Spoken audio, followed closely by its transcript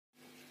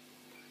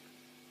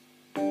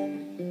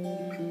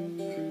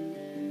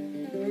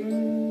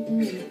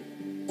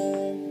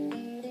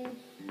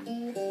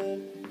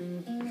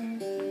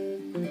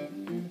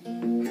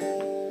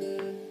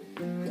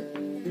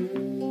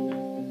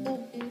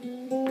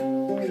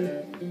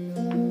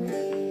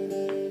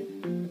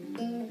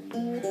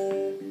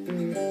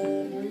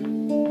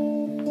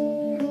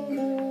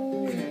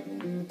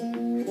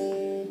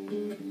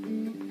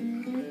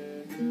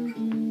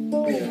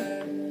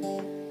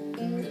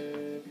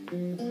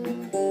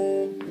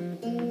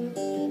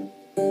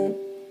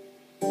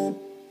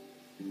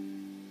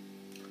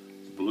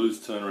Blues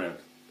turnaround.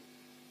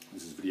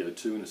 This is video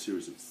 2 in a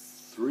series of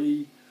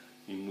 3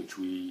 in which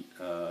we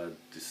are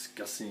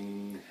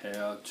discussing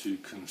how to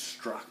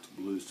construct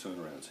blues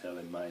turnarounds, how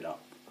they're made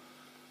up.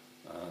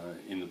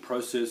 In the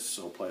process,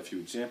 I'll play a few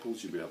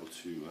examples. You'll be able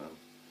to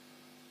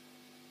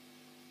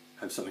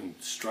have something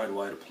straight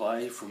away to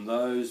play from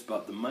those,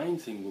 but the main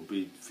thing will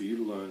be for you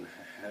to learn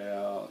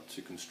how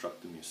to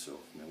construct them yourself.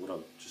 Now, what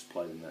I've just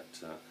played in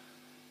that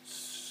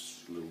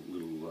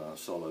little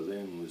solo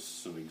then was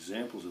some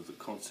examples of the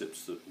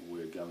concepts that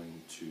we're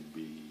going to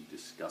be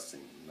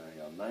discussing.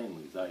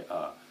 They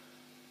are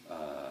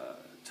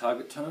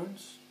target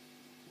tones.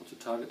 What's a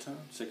target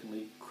tone?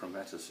 Secondly,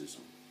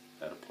 chromaticism,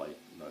 how to play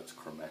notes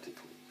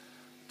chromatically.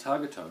 A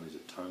target tone is a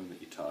tone that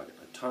you target.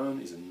 A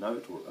tone is a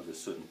note or of a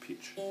certain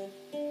pitch.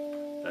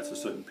 That's a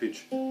certain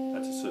pitch,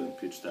 that's a certain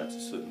pitch, that's a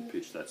certain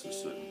pitch, that's a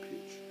certain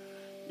pitch.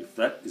 If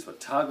that is a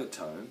target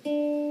tone,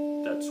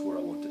 that's where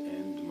I want to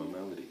end my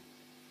melody.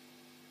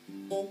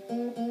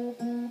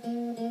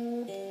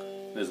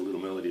 There's a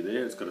little melody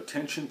there. It's got a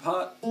tension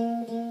part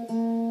and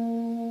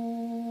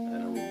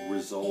a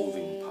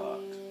resolving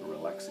part, a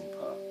relaxing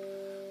part.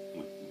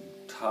 We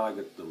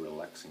target the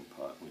relaxing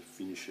part, we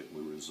finish it,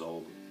 we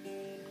resolve it.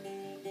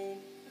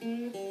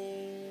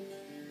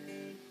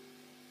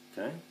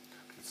 Okay,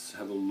 let's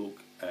have a look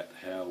at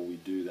how we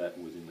do that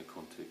within the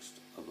context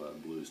of a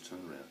blues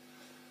turnaround.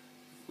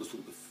 Let's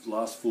look at the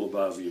last 4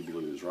 bars of your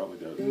blues, right? We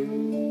go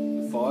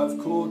the 5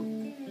 chord,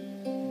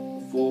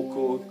 4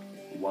 chord,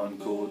 1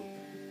 chord,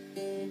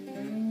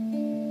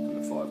 and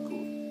the 5 chord.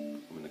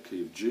 I'm in the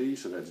key of G,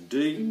 so that's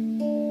D,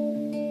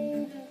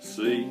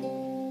 C,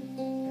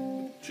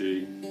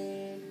 G,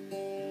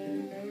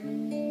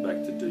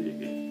 back to D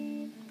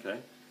again. Okay?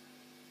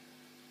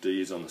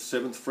 D is on the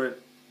 7th fret,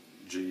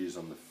 G is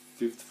on the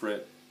 5th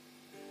fret,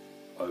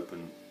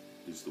 open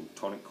is the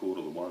tonic chord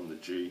or the 1, the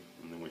G,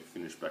 and then we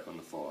finish back on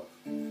the 5.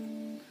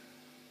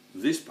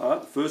 This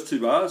part, the first 2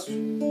 bars,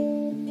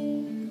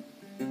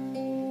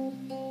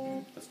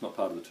 that's not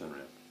part of the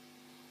turnaround.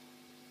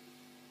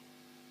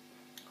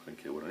 I don't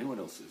care what anyone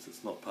else says,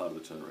 it's not part of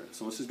the turnaround.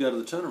 Someone says go to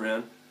the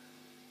turnaround,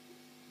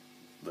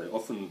 they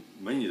often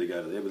mean you to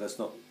go to there, but that's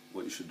not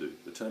what you should do.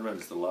 The turnaround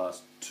is the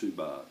last 2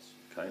 bars.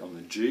 Okay, on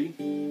the G,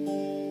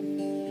 and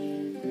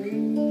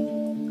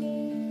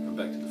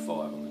back to the 5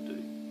 on the D.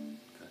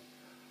 Okay.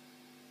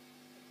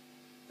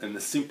 And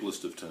the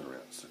simplest of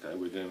turnarounds. Okay,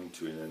 we're going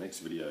to, in our next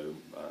video,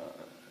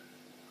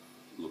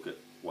 look at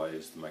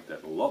ways to make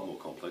that a lot more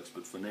complex,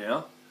 but for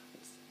now,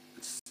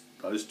 it's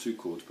those 2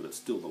 chords, but it's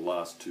still the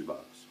last 2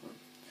 bars. Right?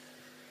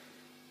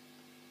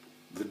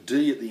 The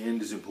D at the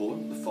end is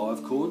important, the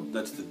 5 chord,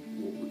 that's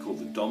what we call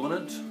the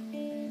dominant.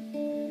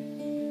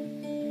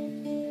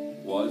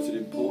 Why is it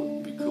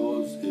important?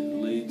 Because it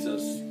leads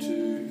us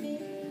to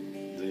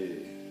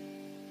there.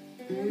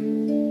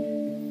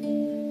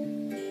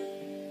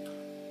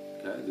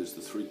 Okay, there's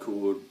the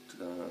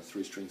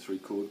 3-string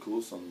 3-chord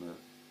course on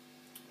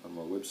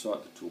my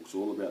website that talks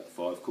all about the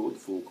 5 chord, the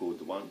 4 chord,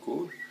 the 1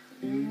 chord,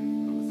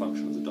 and the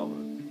function of the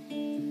dominant.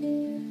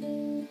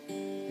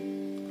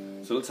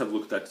 So let's have a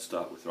look at that to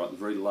start with, right? The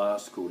very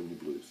last chord in your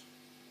blues.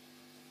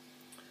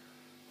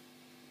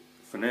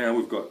 For now,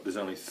 there's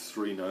only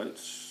 3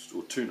 notes,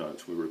 or 2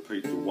 notes. We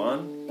repeat the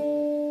 1,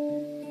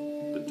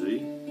 the D,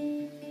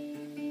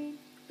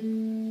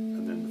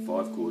 and then the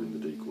 5 chord in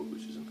the D chord,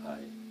 which is an A.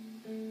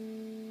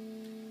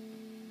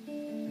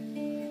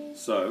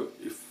 So,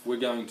 if we're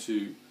going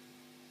to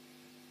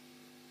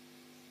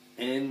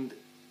end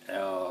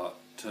our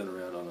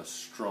turnaround on a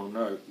strong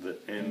note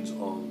that ends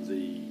on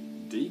the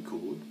D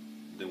chord,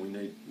 then we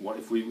need,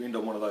 if we end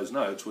on one of those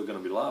notes, we're going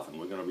to be laughing.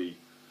 We're going to be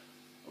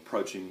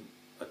approaching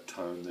a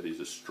tone that is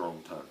a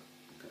strong tone.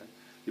 Okay?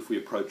 If we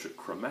approach it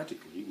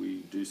chromatically,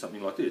 we do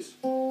something like this.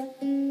 We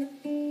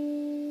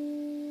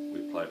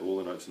play all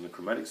the notes in the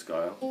chromatic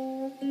scale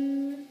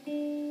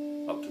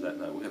up to that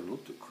note. We haven't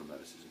looked at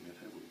chromaticism yet,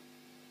 have we?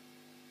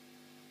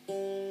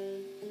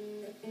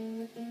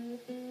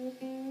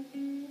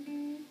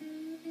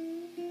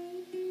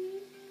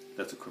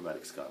 That's a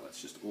chromatic scale.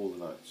 That's just all the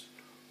notes.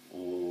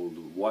 All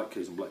the white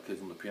keys and black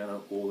keys on the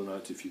piano, all the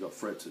notes, if you've got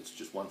frets, it's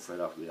just one fret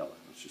after the other.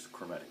 It's just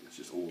chromatic, it's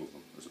just all of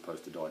them, as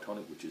opposed to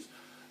diatonic, which is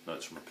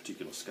notes from a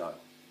particular scale.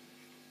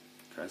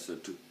 Okay, so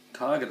to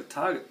target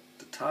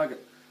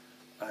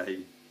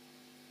a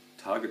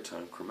target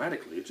tone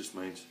chromatically, it just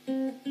means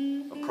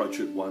approach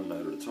it one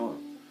note at a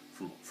time,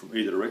 from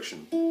either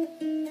direction.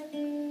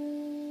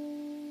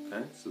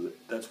 Okay, so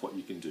that's what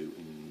you can do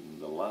in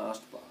the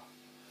last bar.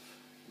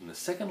 the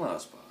second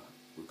last bar,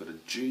 we've got a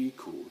G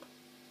chord,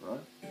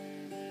 right?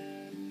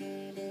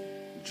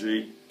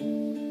 G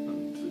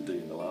and the D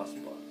in the last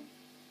bar.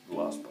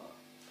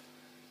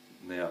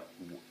 Now,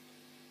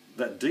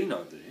 that D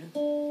note there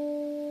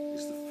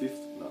is the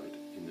fifth note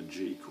in the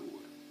G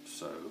chord,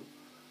 so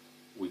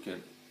we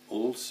can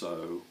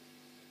also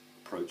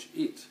approach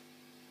it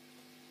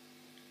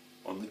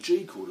on the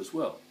G chord as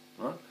well,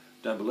 right?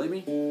 Don't believe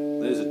me?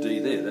 There's a D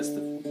there. That's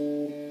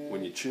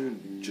when you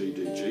tune G,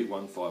 D, G,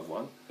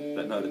 151,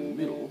 that note in the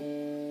middle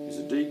is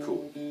a D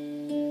chord.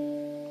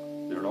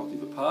 They're an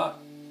octave apart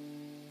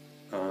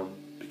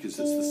because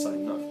it's the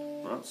same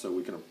note, right? So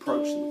we can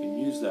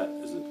use that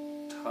as a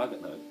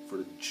target note for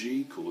a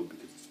G chord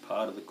because it's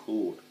part of the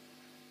chord.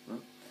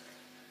 Right?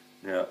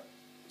 Now,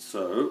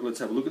 so let's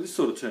have a look at this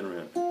sort of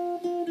turnaround.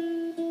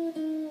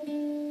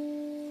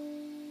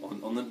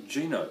 On the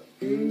G note,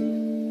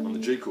 on the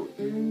G chord.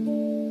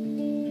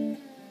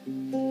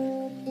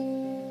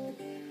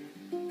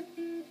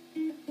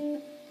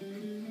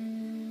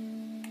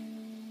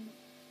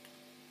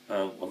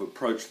 I've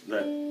approached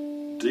that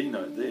D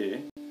note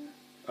there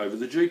over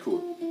the G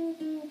chord.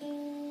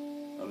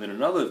 And then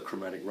another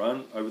chromatic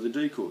run over the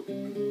D chord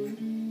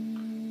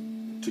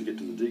to get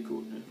to the D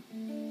chord. Yeah.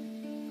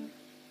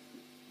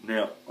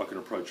 Now I can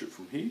approach it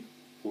from here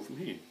or from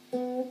here.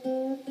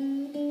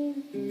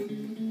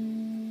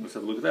 Let's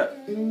have a look at that.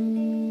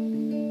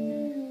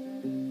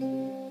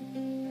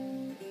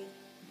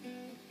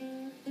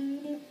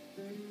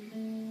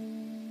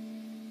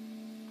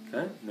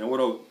 Okay. Now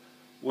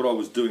what I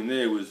was doing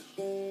there was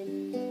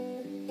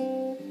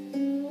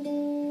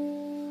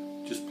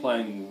just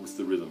playing with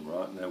the rhythm,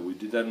 right? Now we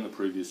did that in the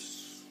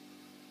previous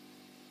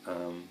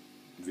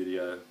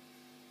video.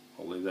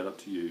 I'll leave that up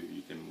to you.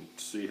 You can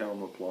see how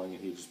I'm applying it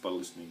here just by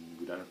listening.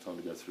 We don't have time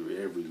to go through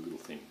every little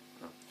thing.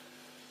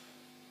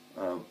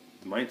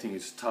 The main thing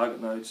is target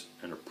notes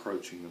and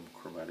approaching them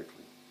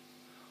chromatically.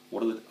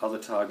 What are the other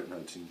target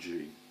notes in G?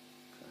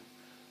 Okay.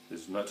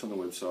 There's notes on the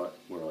website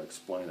where I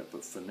explain it,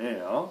 but for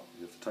now,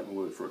 you have to take my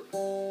word for it.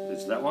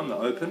 There's that one, the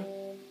open,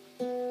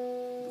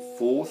 the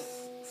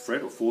fourth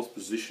fret or fourth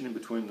position in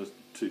between the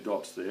two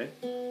dots there.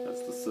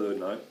 That's the third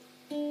note.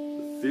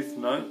 The fifth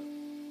note,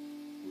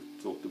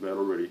 we've talked about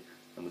already,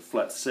 and the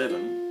flat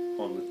 7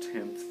 on the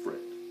 10th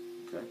fret.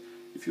 Okay.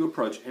 If you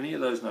approach any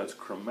of those notes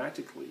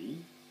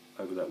chromatically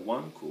over that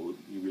one chord,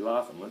 you'll be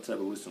laughing. Let's have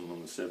a listen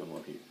on the 7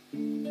 one here.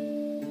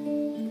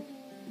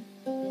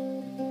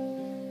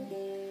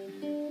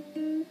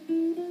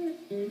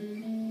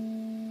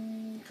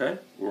 Okay,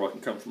 or I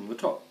can come from the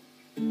top.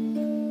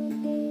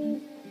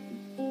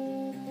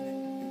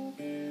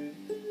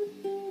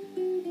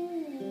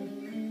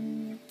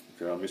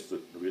 Okay, I missed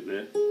it a bit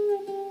there.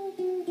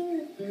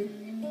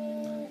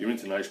 Your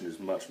intonation is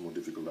much more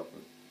difficult up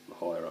the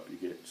higher up you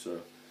get, so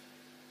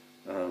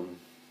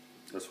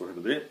that's what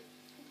happened there.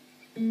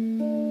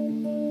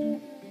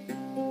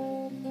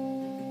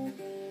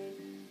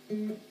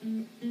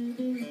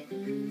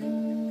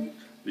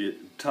 The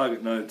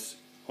target notes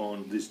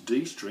on this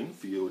D string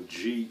for your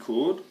G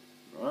chord,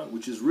 right,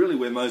 which is really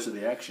where most of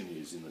the action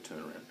is in the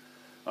turnaround,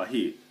 are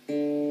here.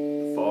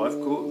 The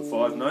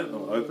 5 note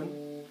on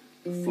open,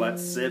 the flat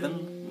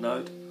 7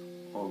 note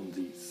on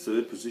the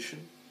 3rd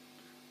position,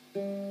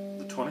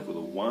 the tonic or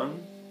the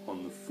 1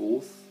 on the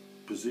 4th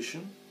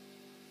position,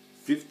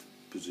 5th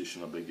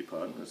position, I beg your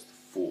pardon, that's the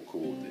 4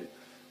 chord there.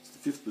 It's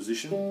the 5th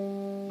position.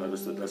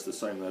 Notice that that's the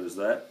same note as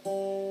that,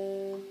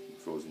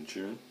 if I was in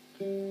tune.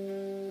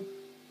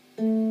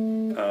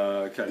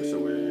 Okay, so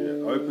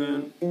we're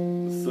open, the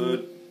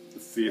 3rd, the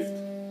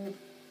 5th.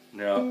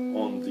 Now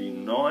on the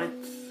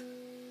 9th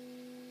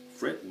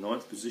fret, the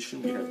 9th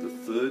position, we have the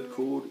 3rd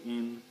chord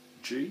in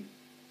G.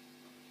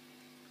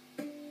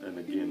 And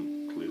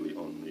again, clearly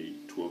on the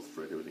 12th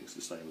fret, everything's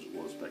the same as it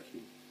was back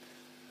here.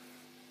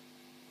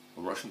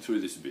 I'm rushing through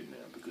this a bit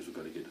now because we've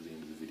got to get to the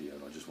end of the video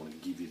and I just want to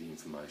give you the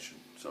information.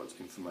 So it's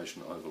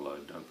information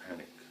overload, don't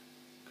panic.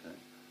 Okay?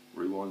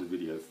 Rewind the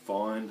video,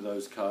 find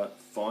those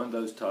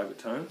target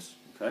tones,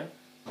 okay?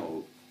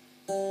 Hold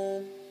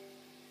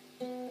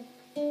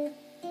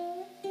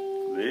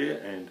there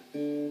and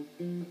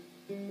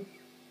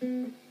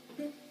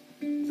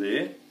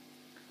there,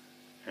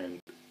 and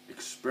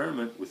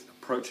experiment with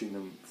approaching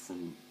them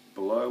from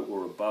below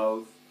or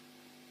above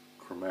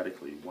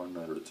chromatically, one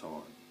note at a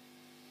time.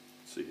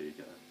 See how you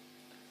go.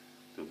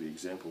 There'll be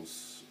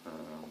examples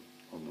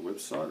on the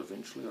website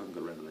eventually. I haven't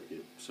got around to that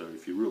yet. So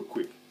if you're real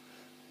quick,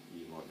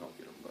 you might not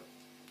get them, but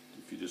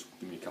if you just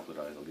give me a couple of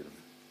days, I'll get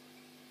them.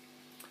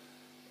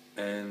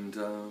 And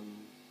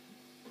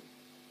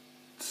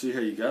see how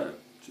you go.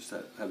 Just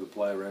have a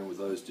play around with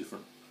those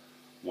different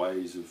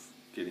ways of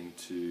getting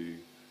to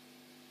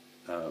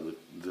the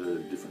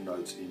different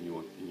notes in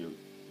your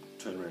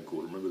turnaround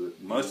chord. Remember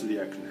that most of the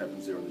action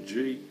happens there on the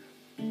G,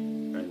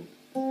 and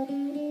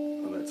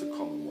that's a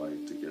common way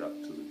to get up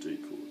to the D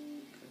chord.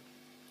 Okay.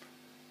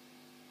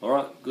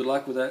 Alright, good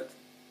luck with that.